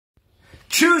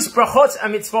choose brachot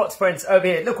and mitzvot, friends, over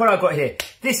here. Look what I've got here.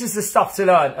 This is the stuff to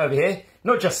learn over here.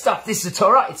 Not just stuff, this is the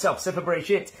Torah itself, Sefer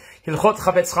Bereshit, Hilchot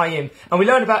Chavetz Chaim. And we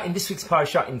learn about in this week's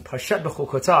Parshat, in Parshat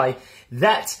Bechukotai,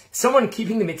 that someone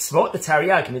keeping the mitzvot, the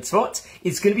Tariag mitzvot,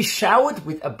 is going to be showered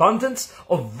with abundance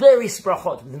of various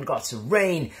brachot, with regards to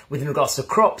rain, with regards to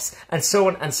crops, and so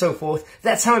on and so forth.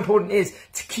 That's how important it is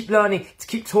to keep learning, to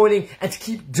keep toiling, and to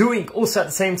keep doing also at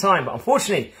the same time. But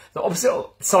unfortunately, the opposite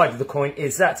side of the coin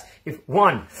is that if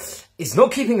one is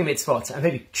not keeping the mitzvot, and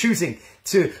maybe choosing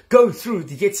to go through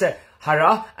the Yetzer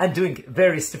Hara and doing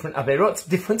various different averot,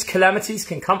 different calamities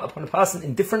can come upon a person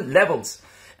in different levels,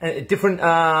 different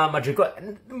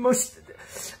madrigot, most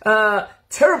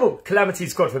terrible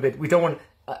calamities, God forbid. We don't want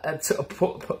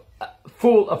to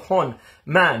fall upon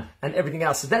man and everything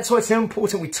else. So that's why it's so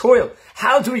important we toil.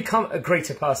 How do we become a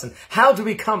greater person? How do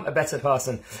we become a better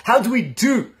person? How do we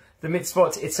do the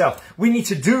mitzvot itself? We need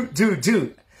to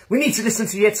do. We need to listen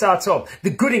to the Yetzer Tov, the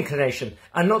good inclination,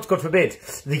 and not, God forbid,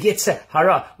 the Yetzer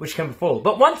Hara, which can befall.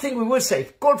 But one thing we will say,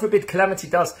 if God forbid calamity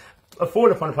does fall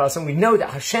upon a person, we know that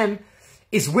Hashem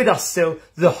is with us still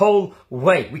the whole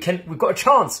way. We've got a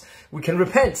chance. We can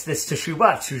repent. This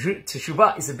teshuvah.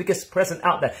 Teshuvah is the biggest present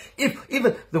out there. If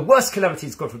even the worst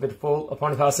calamities, God forbid, fall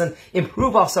upon a person,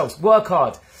 improve ourselves, work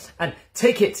hard, and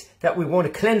take it that we want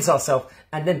to cleanse ourselves,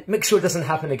 and then make sure it doesn't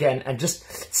happen again, and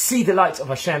just see the light of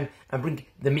Hashem and bring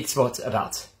the mitzvot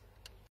about.